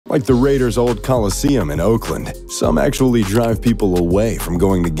Like the Raiders' old Coliseum in Oakland, some actually drive people away from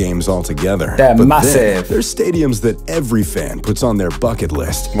going to games altogether. They're but massive. There's stadiums that every fan puts on their bucket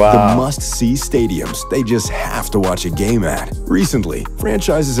list. Wow. The must-see stadiums they just have to watch a game at. Recently,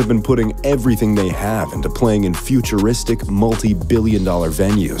 franchises have been putting everything they have into playing in futuristic, multi-billion-dollar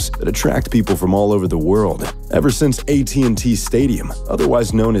venues that attract people from all over the world. Ever since AT&T Stadium,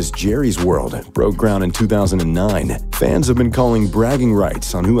 otherwise known as Jerry's World, broke ground in 2009, fans have been calling bragging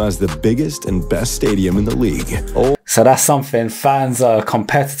rights on who has the biggest and best stadium in the league. So that's something fans are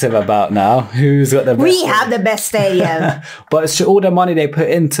competitive about now. Who's got the best? We have the best stadium. But it's all the money they put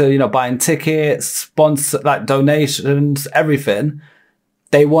into, you know, buying tickets, sponsor, like donations, everything.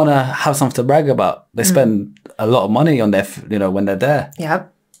 They want to have something to brag about. They spend a lot of money on their, you know, when they're there.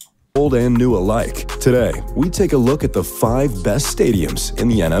 Yep. Old and new alike. Today, we take a look at the 5 best stadiums in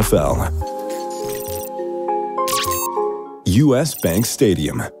the NFL. US Bank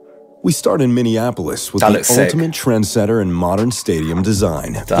Stadium. We start in Minneapolis with the ultimate trendsetter in modern stadium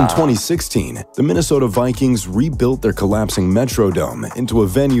design. In 2016, the Minnesota Vikings rebuilt their collapsing Metrodome into a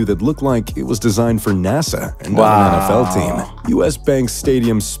venue that looked like it was designed for NASA and not an NFL team. US Bank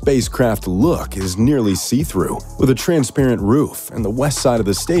Stadium's spacecraft look is nearly see-through, with a transparent roof and the west side of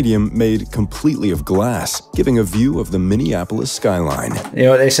the stadium made completely of glass, giving a view of the Minneapolis skyline. You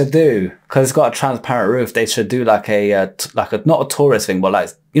know what they should do? Because it's got a transparent roof, they should do like a not a tourist thing, but like,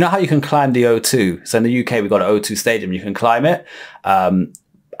 you know how you can climb the O2? So in the UK, we've got an O2 stadium, you can climb it. And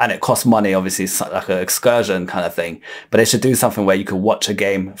it costs money, obviously, it's like an excursion kind of thing. But they should do something where you could watch a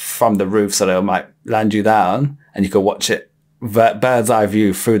game from the roof, so they might land you down and you could watch it bird's eye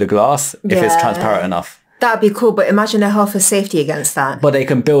view through the glass if it's transparent enough. That'd be cool, but imagine their health and safety against that. But they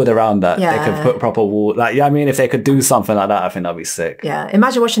can build around that. Yeah. They can put proper wall. Like, yeah, I mean, if they could do something like that, I think that'd be sick. Yeah,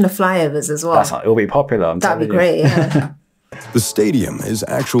 imagine watching the flyovers as well. It'll be popular. That'd be great, yeah. The stadium is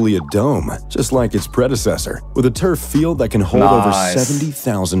actually a dome, just like its predecessor, with a turf field that can hold over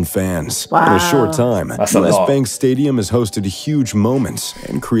 70,000 fans. Wow. In a short time, US Bank Stadium has hosted huge moments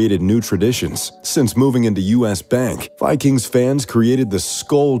and created new traditions. Since moving into US Bank, Vikings fans created the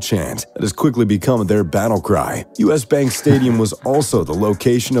Skull Chant that has quickly become their battle cry. US Bank Stadium was also the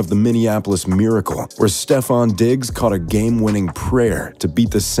location of the Minneapolis Miracle, where Stephon Diggs caught a game-winning prayer to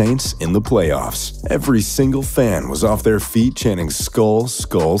beat the Saints in the playoffs. Every single fan was off their feet chanting "Skull,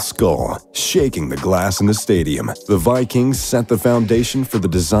 Skull, Skull," shaking the glass in the stadium. The Vikings set the foundation for the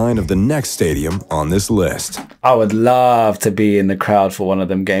design of the next stadium on this list. I would love to be in the crowd for one of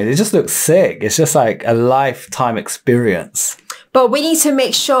them games. It just looks sick. It's just like a lifetime experience. But we need to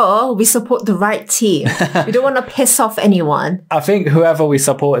make sure we support the right team. We don't want to piss off anyone. I think whoever we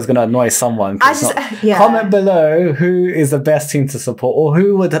support is going to annoy someone. Comment below who is the best team to support, or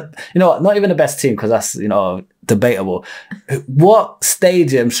who would, you know, not even the best team, because that's, you know, debatable. What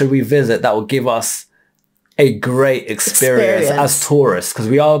stadium should we visit that will give us a great experience as tourists? Because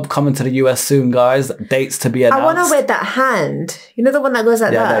we are coming to the US soon, guys. Dates to be announced. I want to wear that hand. You know, the one that goes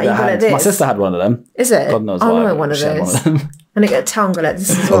like that? Like this? My sister had one of them. Is it? God knows why. I want one of those. And I get a tongue like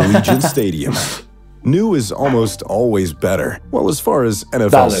this as well. Allegiant Stadium. New is almost always better. Well, as far as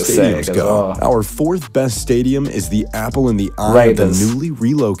NFL stadiums go, our 4th best stadium is the apple in the eye of the newly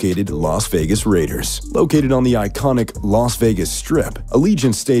relocated Las Vegas Raiders. Located on the iconic Las Vegas Strip,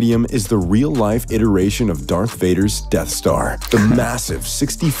 Allegiant Stadium is the real-life iteration of Darth Vader's Death Star. The massive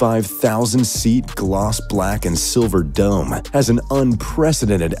 65,000-seat gloss black and silver dome has an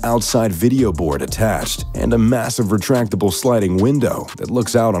unprecedented outside video board attached and a massive retractable sliding window that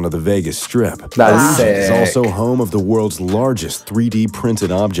looks out onto the Vegas Strip. Is also home of the world's largest 3D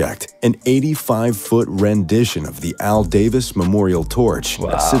printed object, an 85-foot rendition of the Al Davis Memorial Torch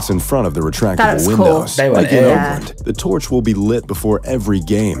that sits in front of the retractable windows. Cool. Like in Oakland, the torch will be lit before every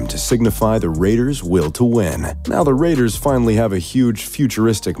game to signify the Raiders' will to win. Now the Raiders finally have a huge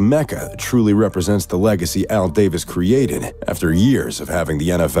futuristic mecca that truly represents the legacy Al Davis created after years of having the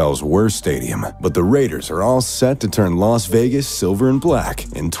NFL's worst stadium. But the Raiders are all set to turn Las Vegas silver and black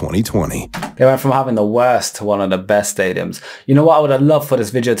in 2020. They went from having the worst to one of the best stadiums. You know what I would have loved for this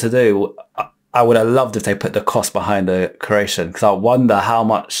video to do? I would have loved if they put the cost behind the creation, because I wonder how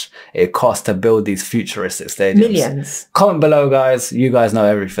much it costs to build these futuristic stadiums. Millions. Comment below, guys. You guys know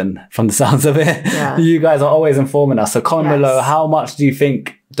everything from the sounds of it. Yeah. You guys are always informing us. So comment below, how much do you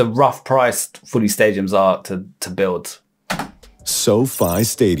think the rough price for these stadiums are to build? SoFi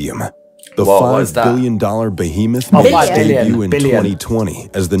Stadium. The $5 billion behemoth made its debut in 2020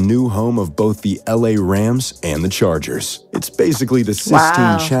 as the new home of both the LA Rams and the Chargers. It's basically the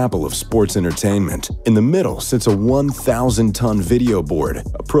Sistine Chapel of sports entertainment. In the middle sits a 1,000-ton video board,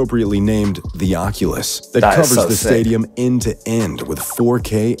 appropriately named the Oculus, that covers the stadium end to end with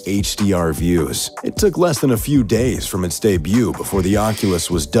 4K HDR views. It took less than a few days from its debut before the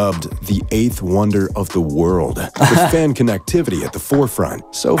Oculus was dubbed the eighth wonder of the world. With fan connectivity at the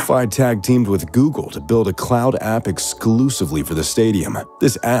forefront, SoFi tag-teamed with Google to build a cloud app exclusively for the stadium.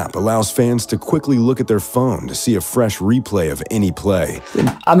 This app allows fans to quickly look at their phone to see a fresh replay of any play.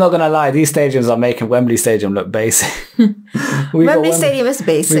 I'm not gonna lie, these stadiums are making Wembley Stadium look basic. Wembley Stadium is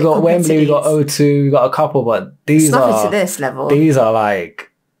basic. We got Wembley, we got O2, we got a couple, but these are to this level. These are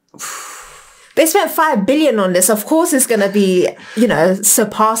like. They spent $5 billion on this. Of course, it's going to be,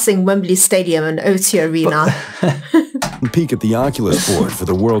 surpassing Wembley Stadium and O2 Arena. Peek at the Oculus board for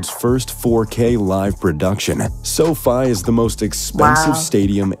the world's first 4K live production. SoFi is the most expensive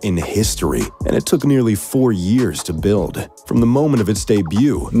stadium in history, and it took nearly 4 years to build. From the moment of its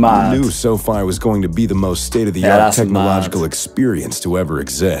debut, we knew SoFi was going to be the most state-of-the-art technological experience to ever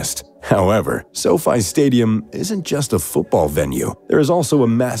exist. However, SoFi Stadium isn't just a football venue. There is also a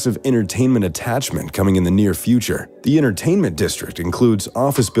massive entertainment attachment coming in the near future. The entertainment district includes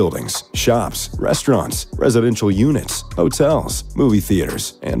office buildings, shops, restaurants, residential units, hotels, movie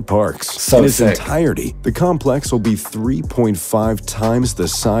theaters, and parks. In its entirety, the complex will be 3.5 times the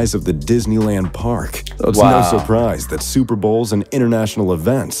size of the Disneyland park. So it's no surprise that Super Bowls and international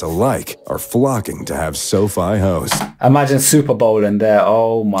events alike are flocking to have SoFi host. Imagine Super Bowl in there.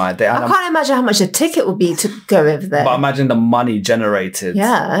 Oh my day. I can't imagine how much a ticket would be to go over there. But imagine the money generated.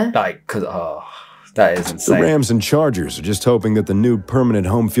 Yeah. That is insane. The Rams and Chargers are just hoping that the new permanent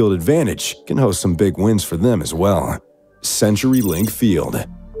home field advantage can host some big wins for them as well. CenturyLink Field.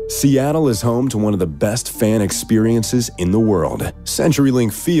 Seattle is home to one of the best fan experiences in the world.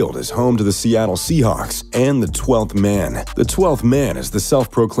 CenturyLink Field is home to the Seattle Seahawks and the 12th Man. The 12th Man is the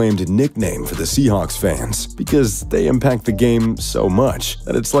self-proclaimed nickname for the Seahawks fans because they impact the game so much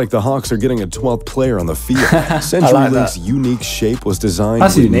that it's like the Hawks are getting a 12th player on the field. CenturyLink's unique shape was designed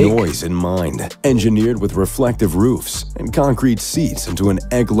with noise in mind, engineered with reflective roofs and concrete seats into an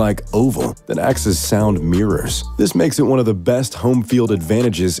egg-like oval that acts as sound mirrors. This makes it one of the best home field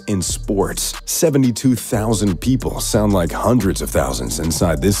advantages in sports. 72,000 people sound like hundreds of thousands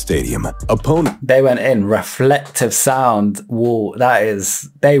inside this stadium. They went in reflective sound wall. That is,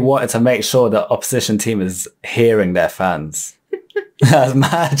 they wanted to make sure the opposition team is hearing their fans. That's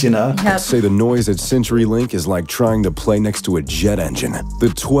mad, Yep. Say the noise at CenturyLink is like trying to play next to a jet engine.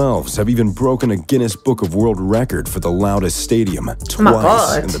 The 12s have even broken a Guinness Book of World Record for the loudest stadium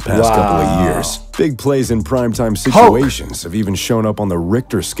twice in the past couple of years. Big plays in primetime situations have even shown up on the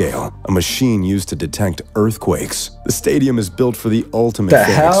Richter scale, a machine used to detect earthquakes. The stadium is built for the ultimate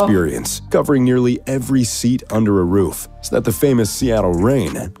fan experience, covering nearly every seat under a roof, so that the famous Seattle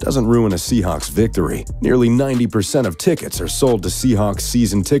rain doesn't ruin a Seahawks victory. Nearly 90% of tickets are sold to Seahawks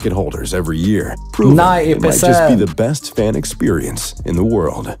season ticket holders every year, proving it might just be the best fan experience in the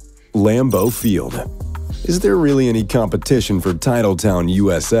world. Lambeau Field. Is there really any competition for Titletown,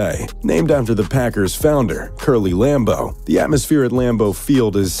 USA? Named after the Packers' founder, Curly Lambeau, the atmosphere at Lambeau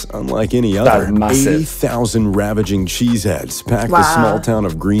Field is unlike any other. 80,000 ravaging cheeseheads pack the small town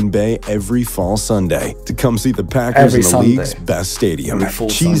of Green Bay every fall Sunday to come see the Packers in the league's best stadium.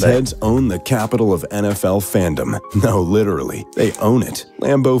 Cheeseheads own the capital of NFL fandom. No, literally, they own it.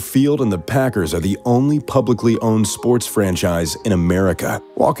 Lambeau Field and the Packers are the only publicly owned sports franchise in America.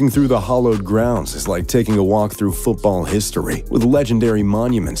 Walking through the hallowed grounds is like taking a walk through football history, with legendary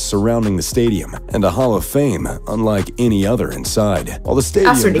monuments surrounding the stadium and a Hall of Fame unlike any other inside. While the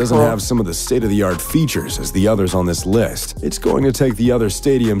stadium doesn't have some of the state-of-the-art features as the others on this list, it's going to take the other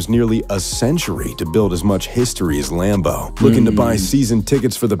stadiums nearly a century to build as much history as Lambeau. Looking to buy season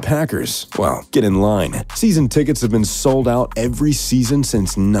tickets for the Packers? Well, get in line. Season tickets have been sold out every season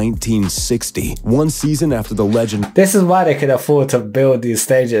since 1960, one season after the legend. This is why they can afford to build these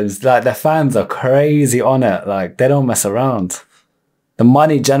stadiums. Like, the fans are crazy on it. Like, they don't mess around. The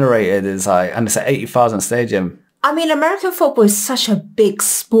money generated is like, and it's an 80,000 stadium. I mean, American football is such a big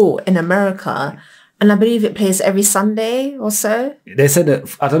sport in America, and I believe it plays every Sunday or so. They said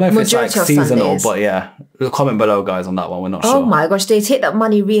that, I don't know if it's like seasonal, but yeah. Comment below, guys, on that one. We're not sure. Oh my gosh, they take that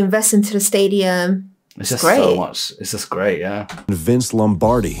money, reinvest into the stadium. It's just so much. It's just great, yeah. Vince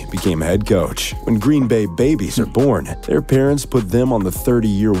Lombardi became head coach. When Green Bay babies are born, their parents put them on the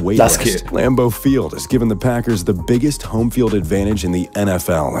 30-year wait list. Cute. Lambeau Field has given the Packers the biggest home field advantage in the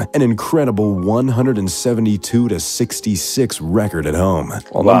NFL, an incredible 172-66 record at home.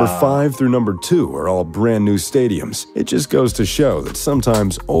 While number 5 through number 2 are all brand new stadiums, it just goes to show that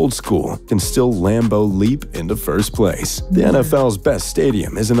sometimes old school can still Lambeau leap into first place. The NFL's best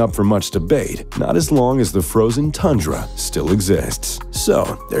stadium isn't up for much debate, not as long as the frozen tundra still exists.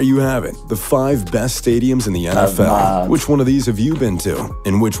 So, there you have it, the 5 best stadiums in the NFL. Which one of these have you been to?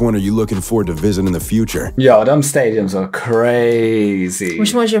 And which one are you looking forward to visit in the future? Yo, them stadiums are crazy.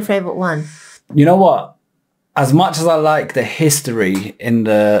 Which one's your favorite one? You know what? As much as I like the history in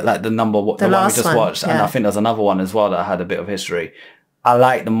the one we just watched, and I think there's another one as well that had a bit of history, I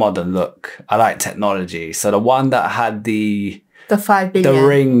like the modern look. I like technology. So the one that had the 5 billion. The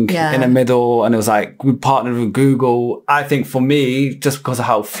ring in the middle, and it was like, we partnered with Google. I think for me, just because of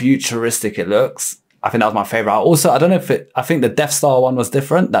how futuristic it looks, I think that was my favorite. Also, I don't know if I think the Death Star one was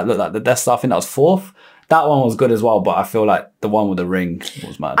different. That looked like the Death Star. I think that was 4th. That one was good as well, but I feel like the one with the ring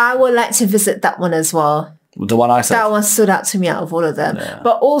was mad. I would like to visit that one as well. The one I said. That one stood out to me out of all of them. Yeah.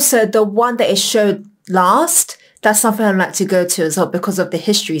 But also the one that it showed last, that's something I'd like to go to as well because of the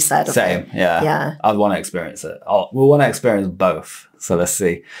history side of it. Same, yeah. I'd want to experience it. We want to experience both. So let's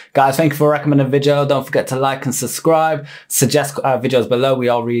see. Guys, thank you for recommending the video. Don't forget to like and subscribe. Suggest videos below. We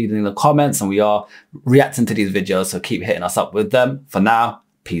are reading the comments and we are reacting to these videos. So keep hitting us up with them. For now,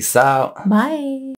 peace out. Bye.